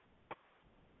fear.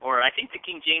 Or I think the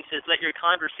King James says, let your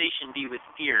conversation be with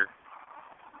fear.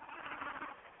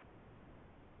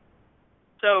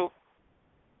 So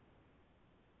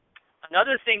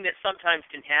another thing that sometimes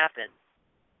can happen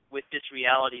with this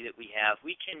reality that we have,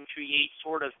 we can create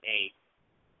sort of a,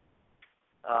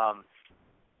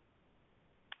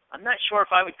 I'm not sure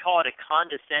if I would call it a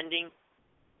condescending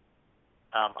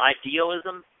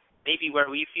idealism, maybe where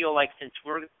we feel like since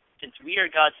we are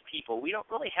God's people, we don't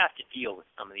really have to deal with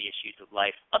some of the issues of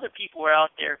life. Other people are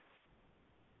out there,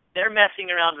 they're messing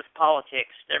around with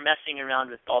politics, they're messing around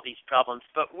with all these problems,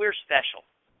 but we're special.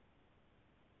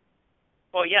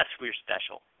 Well, yes, we're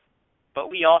special,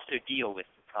 but we also deal with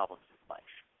the problems of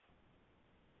life.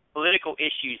 Political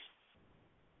issues,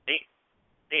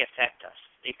 they affect us.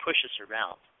 They push us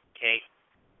around, okay?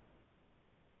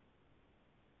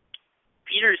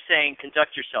 Peter is saying,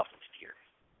 conduct yourself in fear.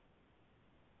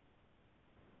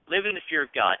 Live in the fear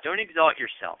of God. Don't exalt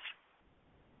yourself.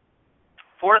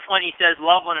 Fourth one, he says,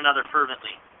 love one another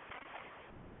fervently.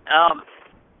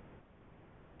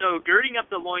 So girding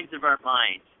up the loins of our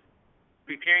minds,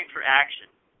 preparing for action.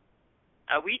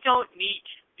 We don't meet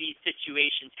these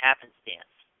situations happenstance.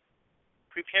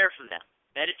 Prepare for them.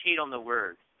 Meditate on the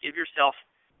Word. Give yourself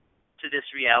to this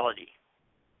reality.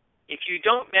 If you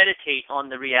don't meditate on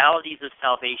the realities of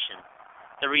salvation,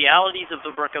 the realities of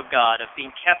the work of God, of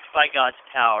being kept by God's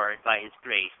power and by His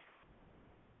grace,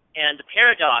 and the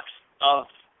paradox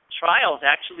of trials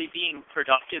actually being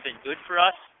productive and good for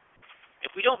us,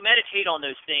 if we don't meditate on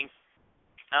those things,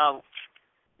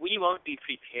 we won't be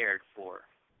prepared for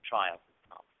trials.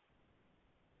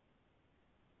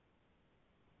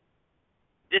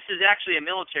 This is actually a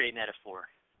military metaphor.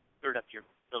 Gird up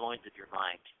the loins of your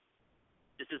mind.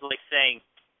 This is like saying,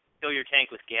 fill your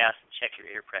tank with gas and check your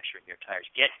air pressure in your tires.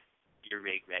 Get your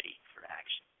rig ready for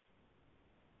action.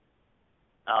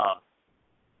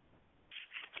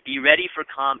 Be ready for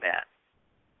combat.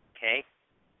 Okay?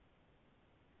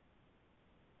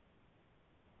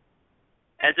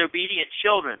 As obedient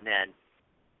children, then,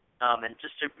 and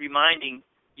just reminding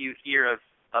you here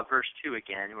of verse 2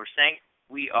 again, we're saying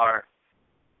we are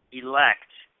elect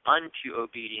unto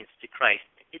obedience to Christ.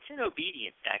 It's in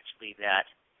obedience, actually, that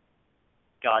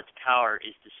God's power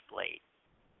is displayed.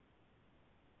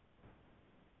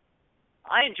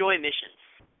 I enjoy missions.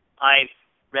 I've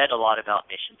read a lot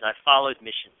about missions. I've followed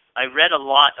missions. I've read a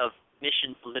lot of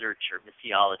missions literature,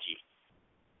 missiology.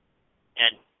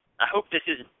 And I hope this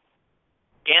isn't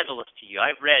scandalous to you.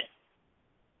 I've read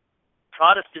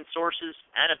Protestant sources,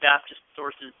 Anabaptist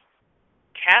sources,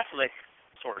 Catholic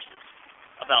sources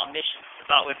about missions,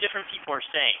 about what different people are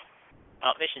saying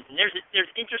about missions. And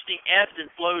there's interesting ebbs and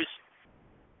flows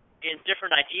in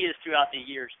different ideas throughout the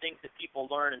years, things that people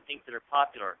learn and things that are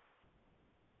popular.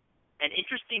 An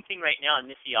interesting thing right now in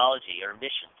missiology or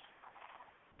missions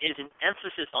is an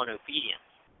emphasis on obedience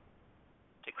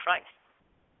to Christ.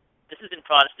 This is in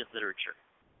Protestant literature.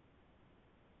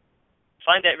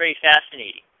 I find that very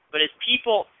fascinating. But as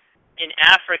people in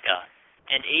Africa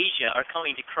and Asia are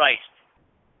coming to Christ,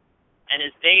 and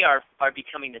as they are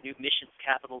becoming the new missions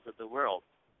capitals of the world,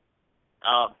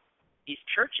 these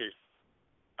churches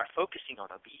are focusing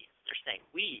on obedience. They're saying,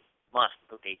 we must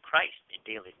obey Christ in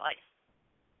daily life.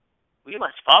 We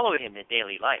must follow Him in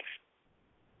daily life.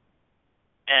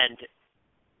 And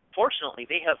fortunately,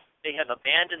 they have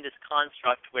abandoned this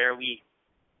construct where we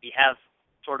have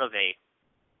sort of a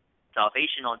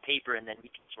salvation on paper and then we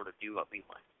can sort of do what we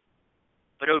want.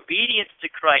 But obedience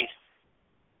to Christ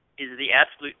is the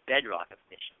absolute bedrock of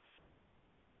missions,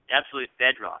 the absolute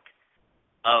bedrock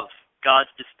of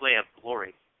God's display of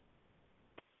glory.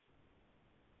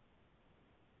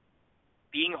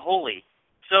 Being holy.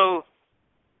 So,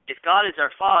 if God is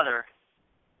our Father,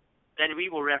 then we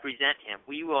will represent Him.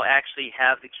 We will actually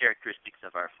have the characteristics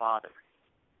of our Father.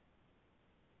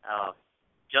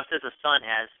 Just as a son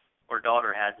has or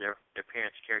daughter has their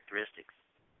parents' characteristics.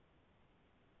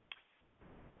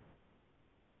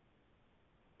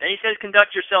 Then he says,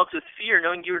 conduct yourselves with fear,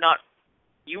 knowing you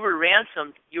were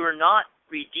ransomed, you were not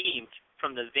redeemed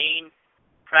from the vain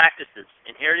practices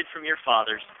inherited from your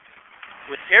fathers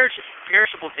with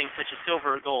perishable things such as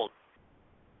silver or gold.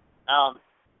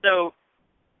 So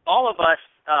all of us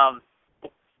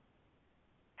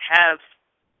have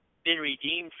been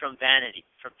redeemed from vanity,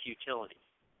 from futility.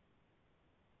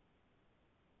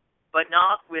 But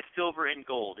not with silver and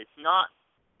gold. It's not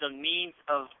the means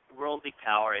of worldly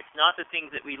power. It's not the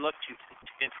things that we look to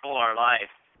control our life.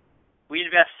 We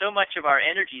invest so much of our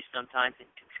energy sometimes in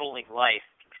controlling life,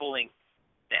 controlling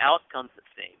the outcomes of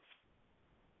things.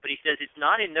 But he says it's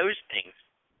not in those things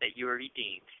that you are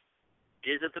redeemed.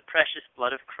 It is of the precious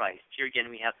blood of Christ. Here again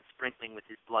we have the sprinkling with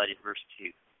His blood in verse 2.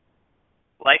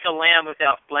 Like a lamb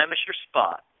without blemish or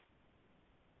spot.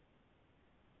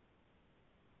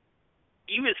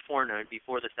 He was foreknown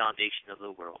before the foundation of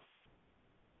the world,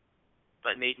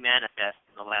 but made manifest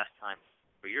in the last time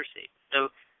for your sake. So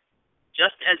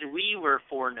just as we were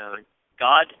foreknown,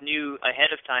 God knew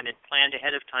ahead of time and planned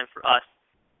ahead of time for us,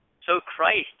 so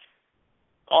Christ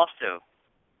also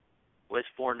was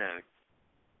foreknown.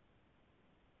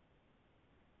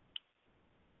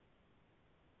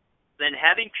 Then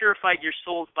having purified your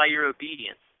souls by your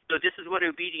obedience. So this is what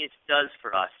obedience does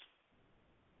for us.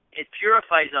 It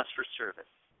purifies us for service.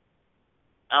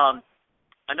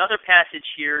 Another passage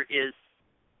here is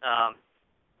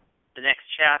the next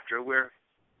chapter where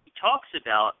he talks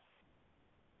about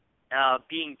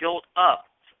being built up,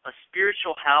 a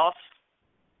spiritual house,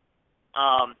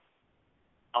 a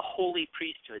holy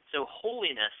priesthood. So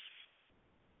holiness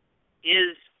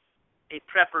is a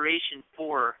preparation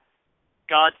for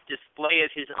God's display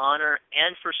of his honor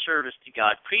and for service to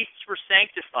God. Priests were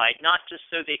sanctified not just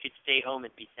so they could stay home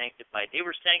and be sanctified. They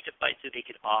were sanctified so they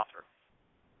could offer,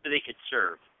 so they could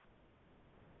serve.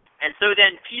 And so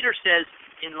then Peter says,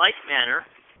 in like manner,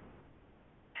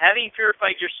 having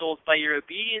purified your souls by your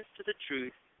obedience to the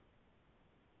truth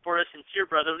for a sincere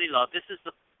brotherly love. This is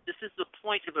the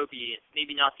point of obedience.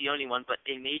 Maybe not the only one, but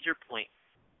a major point.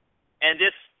 And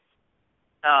this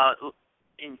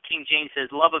in King James says,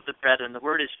 love of the brethren. The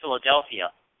word is Philadelphia.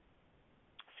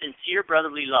 Sincere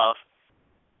brotherly love.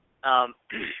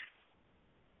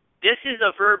 This is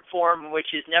a verb form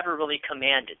which is never really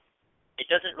commanded. It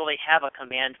doesn't really have a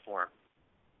command form.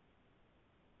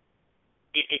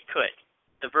 It could.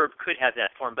 The verb could have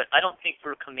that form, but I don't think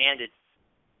we're commanded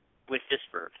with this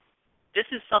verb. This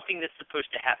is something that's supposed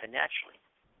to happen naturally.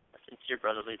 A sincere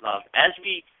brotherly love. As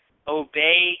we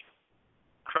obey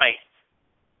Christ,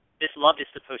 this love is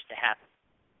supposed to happen.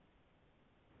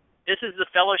 This is the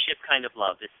fellowship kind of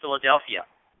love. It's Philadelphia.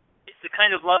 It's the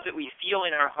kind of love that we feel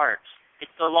in our hearts. It's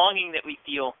the longing that we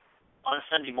feel on a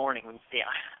Sunday morning when we say,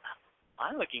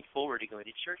 I'm looking forward to going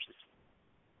to church this week.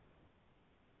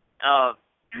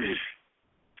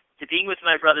 To being with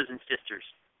my brothers and sisters.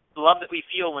 The love that we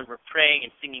feel when we're praying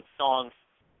and singing songs,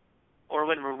 or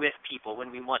when we're with people, when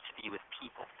we want to be with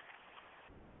people.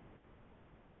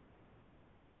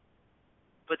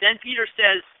 But then Peter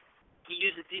says, he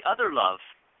uses the other love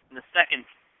in the second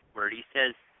word. He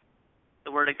says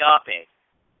the word agape.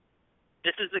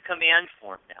 This is the command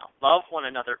form now. Love one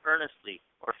another earnestly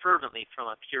or fervently from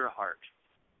a pure heart.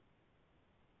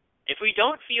 If we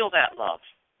don't feel that love,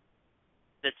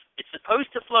 it's supposed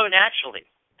to flow naturally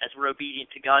as we're obedient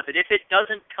to God, but if it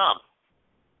doesn't come,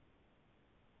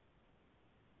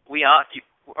 we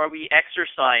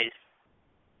exercise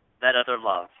that other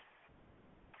love.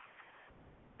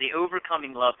 The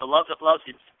overcoming love, the love that loves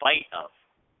in spite of.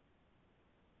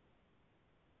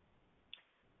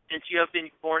 Since you have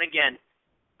been born again,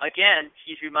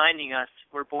 he's reminding us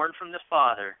we're born from the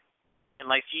Father, and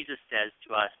like Jesus says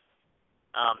to us,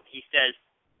 he says,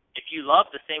 if you love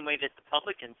the same way that the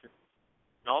publicans and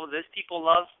all of those people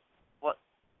love, what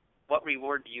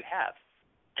reward do you have?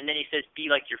 And then he says,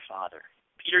 be like your Father.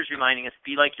 Peter's reminding us,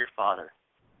 be like your Father.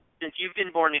 Since you've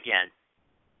been born again,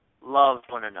 love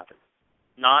one another.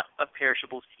 Not of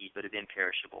perishable seed, but of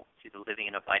imperishable, to the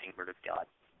living and abiding Word of God.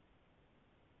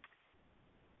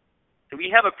 So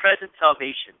we have a present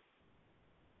salvation.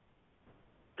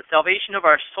 The salvation of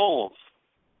our souls.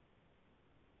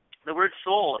 The word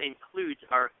soul includes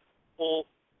our whole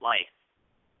life.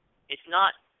 It's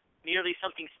not merely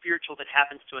something spiritual that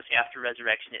happens to us after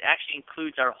resurrection. It actually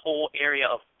includes our whole area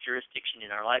of jurisdiction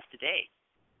in our life today.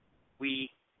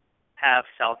 We have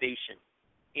salvation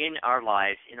in our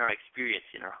lives, in our experience,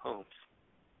 in our homes.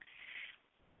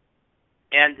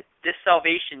 And this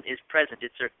salvation is present.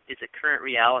 It's a current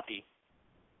reality.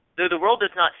 Though the world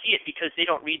does not see it because they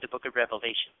don't read the book of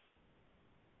Revelation.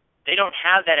 They don't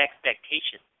have that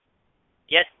expectation.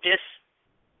 Yet this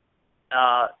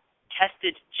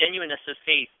tested genuineness of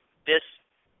faith, this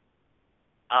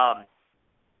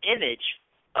image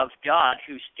of God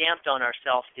who stamped on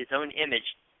ourselves his own image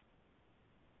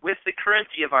with the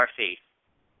currency of our faith,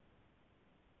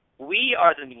 we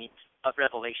are the means of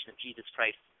revelation of Jesus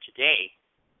Christ today,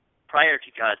 prior to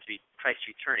Christ's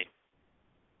returning.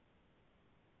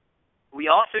 We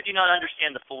also do not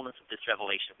understand the fullness of this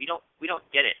revelation. We don't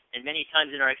get it, and many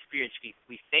times in our experience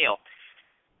we fail.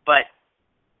 But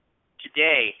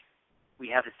today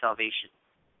we have the salvation.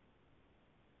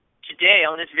 Today,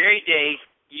 on this very day,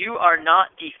 you are not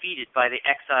defeated by the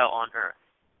exile on earth,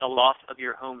 the loss of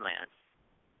your homeland,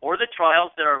 or the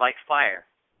trials that are like fire.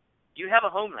 You have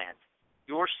a homeland.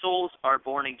 Your souls are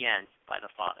born again by the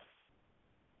Father.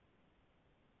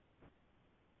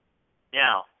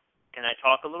 Now, can I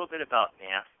talk a little bit about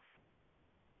math?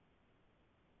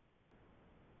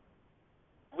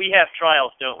 we have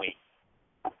trials, don't we?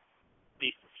 At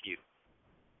least a few.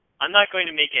 I'm not going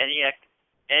to make any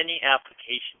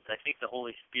applications. I think the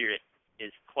Holy Spirit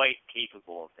is quite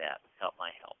capable of that without my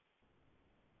help.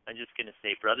 I'm just going to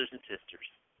say, brothers and sisters,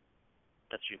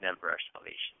 let's remember our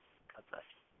salvation. God bless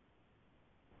you.